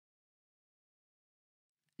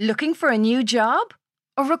Looking for a new job?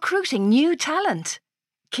 Or recruiting new talent?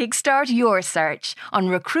 Kickstart your search on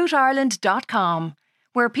recruitireland.com,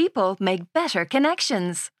 where people make better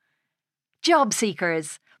connections. Job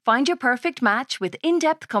seekers, find your perfect match with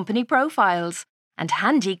in-depth company profiles and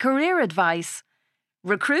handy career advice.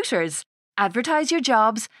 Recruiters, advertise your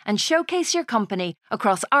jobs and showcase your company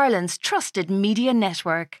across Ireland's trusted media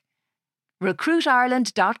network.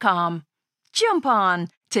 recruitireland.com. Jump on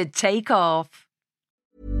to take off.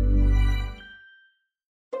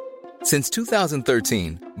 Since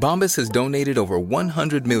 2013, Bombas has donated over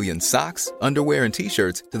 100 million socks, underwear, and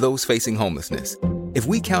T-shirts to those facing homelessness. If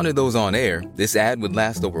we counted those on air, this ad would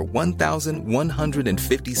last over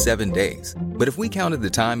 1,157 days. But if we counted the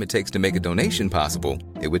time it takes to make a donation possible,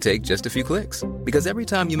 it would take just a few clicks. Because every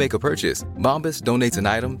time you make a purchase, Bombas donates an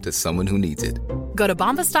item to someone who needs it. Go to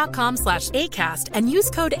bombas.com/ACAST and use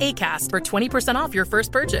code ACAST for 20% off your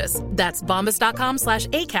first purchase. That's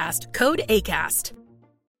bombas.com/ACAST, code ACAST.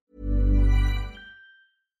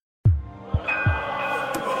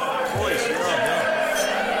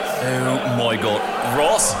 Oh my God,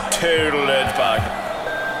 Ross total it back.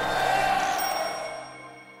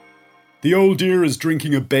 The old dear is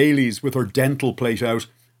drinking a Baileys with her dental plate out,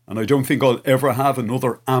 and I don't think I'll ever have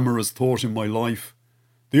another amorous thought in my life.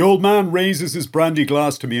 The old man raises his brandy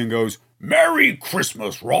glass to me and goes, "Merry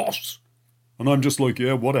Christmas, Ross!" And I'm just like,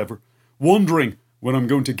 yeah, whatever. Wondering when I'm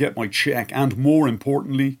going to get my cheque and, more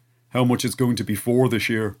importantly, how much it's going to be for this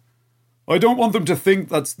year. I don't want them to think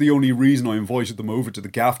that's the only reason I invited them over to the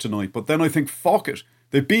gaff tonight, but then I think, fuck it.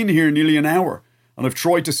 They've been here nearly an hour, and I've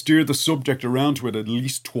tried to steer the subject around to it at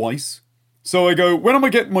least twice. So I go, when am I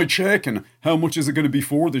getting my cheque and how much is it going to be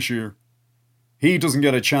for this year? He doesn't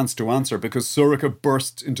get a chance to answer because Sorcha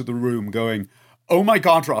bursts into the room going, "Oh my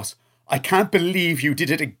God, Ross, I can't believe you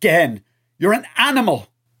did it again. You're an animal."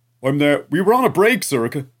 I'm there, "We were on a break,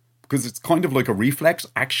 Sorcha," because it's kind of like a reflex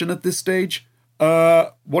action at this stage.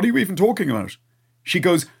 What are you even talking about? She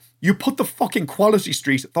goes, "You put the fucking Quality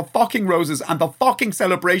Street, the fucking roses and the fucking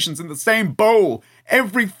celebrations in the same bowl.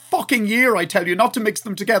 Every fucking year I tell you not to mix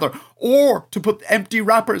them together or to put empty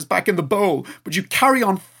wrappers back in the bowl, but you carry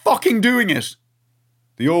on fucking doing it."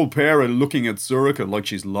 The old pair are looking at Sorcha like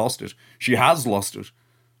she's lost it. She has lost it.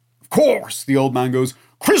 "Of course," the old man goes,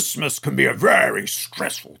 "Christmas can be a very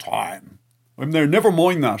stressful time." I'm there, never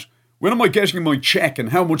mind that. When am I getting my cheque and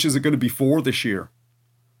how much is it going to be for this year?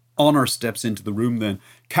 Honor steps into the room then,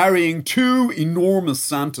 carrying 2 enormous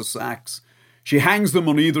Santa sacks. She hangs them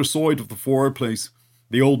on either side of the fireplace.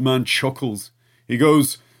 The old man chuckles. He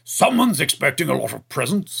goes, "Someone's expecting a lot of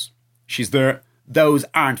presents." She's there, "Those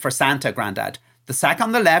aren't for Santa, Grandad. The sack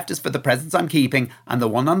on the left is for the presents I'm keeping and the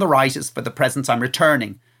one on the right is for the presents I'm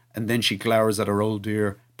returning." And then she glowers at her old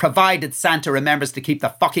dear. "Provided Santa remembers to keep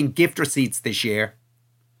the fucking gift receipts this year."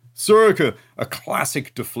 Sorcha, a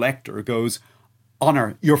classic deflector, goes,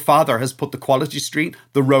 "Honor, your father has put the Quality Street,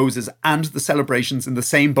 the roses and the celebrations in the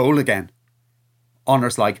same bowl again."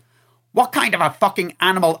 Honor's like, "What kind of a fucking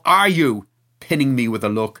animal are you?" pinning me with a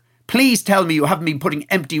look. "Please tell me you haven't been putting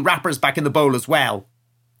empty wrappers back in the bowl as well."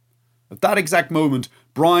 At that exact moment,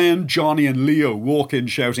 Brian, Johnny and Leo walk in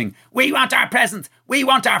shouting, "We want our presents! We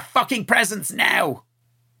want our fucking presents now!"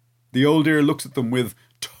 The old dear looks at them with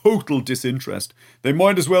total disinterest. They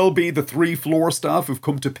might as well be the 3 floor staff who've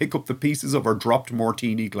come to pick up the pieces of her dropped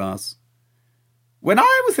martini glass. "When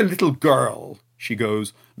I was a little girl," she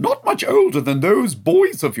goes, "not much older than those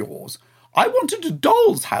boys of yours, I wanted a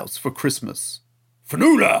doll's house for Christmas."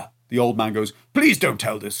 "Fionnuala," the old man goes, "please don't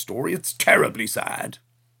tell this story. It's terribly sad."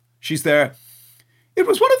 She's there. "It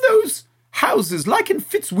was one of those houses like in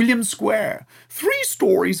Fitzwilliam Square, 3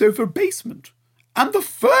 stories over basement. And the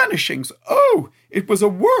furnishings, oh, it was a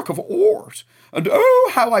work of art. And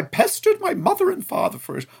oh, how I pestered my mother and father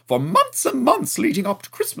for it for months and months leading up to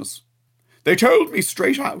Christmas. They told me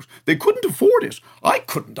straight out they couldn't afford it. I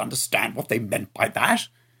couldn't understand what they meant by that.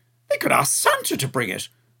 They could ask Santa to bring it.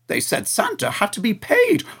 They said Santa had to be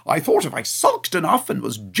paid. I thought if I sulked enough and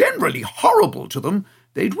was generally horrible to them,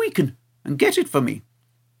 they'd weaken and get it for me.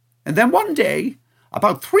 And then one day,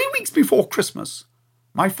 about 3 weeks before Christmas,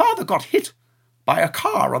 my father got hit by a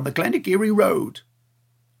car on the Glenageary Road."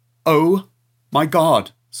 "Oh my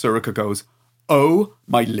God," Sorcha goes. "Oh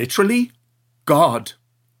my literally God.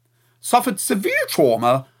 Suffered severe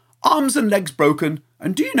trauma, arms and legs broken,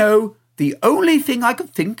 and do you know, the only thing I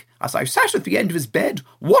could think as I sat at the end of his bed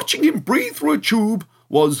watching him breathe through a tube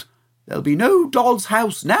was, there'll be no doll's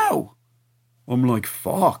house now." I'm like,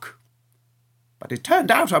 fuck. "But it turned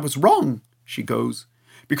out I was wrong," she goes,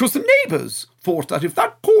 "because the neighbours thought that if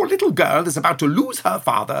that poor little girl is about to lose her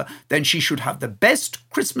father, then she should have the best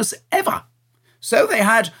Christmas ever. So they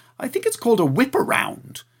had, I think it's called a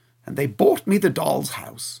whip-around, and they bought me the doll's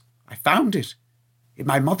house. I found it in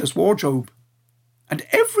my mother's wardrobe. And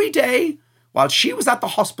every day, while she was at the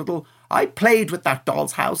hospital, I played with that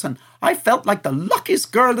doll's house, and I felt like the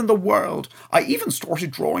luckiest girl in the world. I even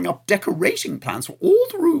started drawing up decorating plans for all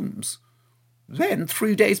the rooms. Then,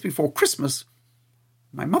 3 days before Christmas,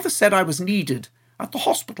 my mother said I was needed at the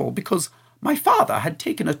hospital because my father had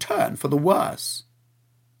taken a turn for the worse.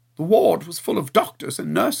 The ward was full of doctors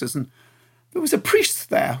and nurses, and there was a priest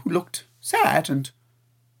there who looked sad and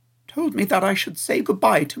told me that I should say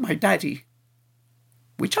goodbye to my daddy,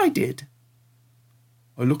 which I did.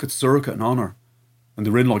 I look at Sorcha and Honor, and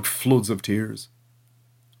they're in like floods of tears.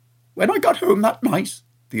 When I got home that night,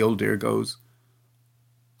 the old dear goes,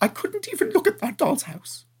 I couldn't even look at that doll's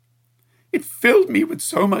house. It filled me with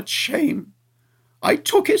so much shame. I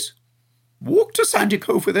took it, walked to Sandy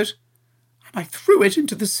Cove with it, and I threw it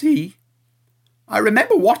into the sea. I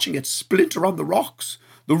remember watching it splinter on the rocks.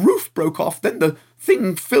 The roof broke off, then the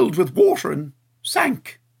thing filled with water and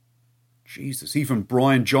sank. Jesus, even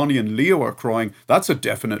Brian, Johnny and Leo are crying. That's a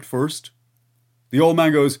definite first. The old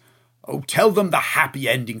man goes, Oh, tell them the happy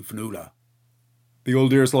ending, Fionnuala. The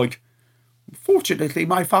old dear's like, Fortunately,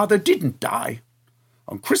 my father didn't die.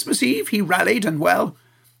 On Christmas Eve, he rallied and, well,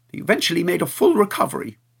 he eventually made a full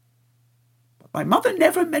recovery. But my mother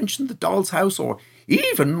never mentioned the doll's house or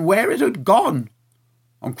even where it had gone.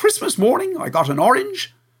 On Christmas morning, I got an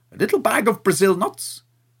orange, a little bag of Brazil nuts,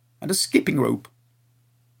 and a skipping rope.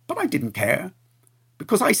 But I didn't care,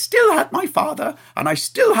 because I still had my father, and I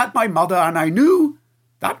still had my mother, and I knew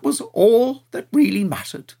that was all that really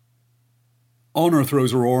mattered. Honor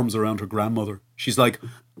throws her arms around her grandmother. She's like,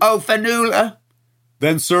 Oh, Fionnuala.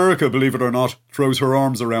 Then Sorcha, believe it or not, throws her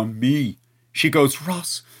arms around me. She goes,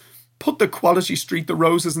 Ross, put the Quality Street, the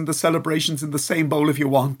roses and the celebrations in the same bowl if you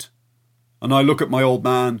want. And I look at my old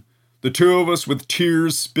man, the two of us with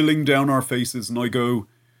tears spilling down our faces, and I go,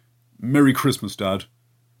 Merry Christmas, Dad.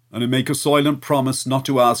 And I make a silent promise not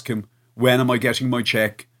to ask him, when am I getting my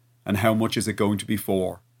cheque and how much is it going to be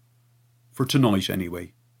for? For tonight,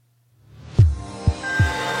 anyway.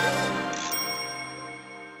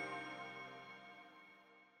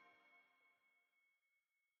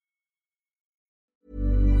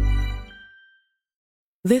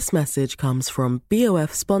 This message comes from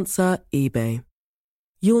BOF sponsor eBay.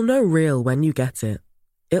 You'll know real when you get it.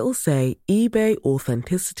 It'll say eBay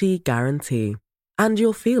Authenticity Guarantee. And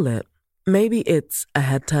you'll feel it. Maybe it's a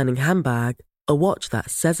head-turning handbag, a watch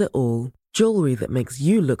that says it all, jewelry that makes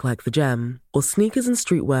you look like the gem, or sneakers and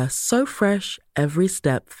streetwear so fresh every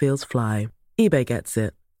step feels fly. eBay gets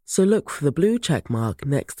it. So look for the blue check mark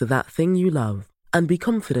next to that thing you love. And be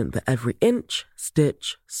confident that every inch,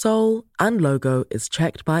 stitch, sole, and logo is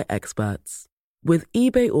checked by experts. With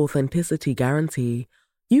eBay Authenticity Guarantee,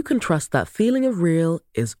 you can trust that feeling of real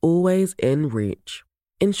is always in reach.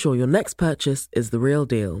 Ensure your next purchase is the real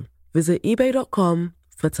deal. Visit eBay.com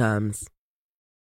for terms.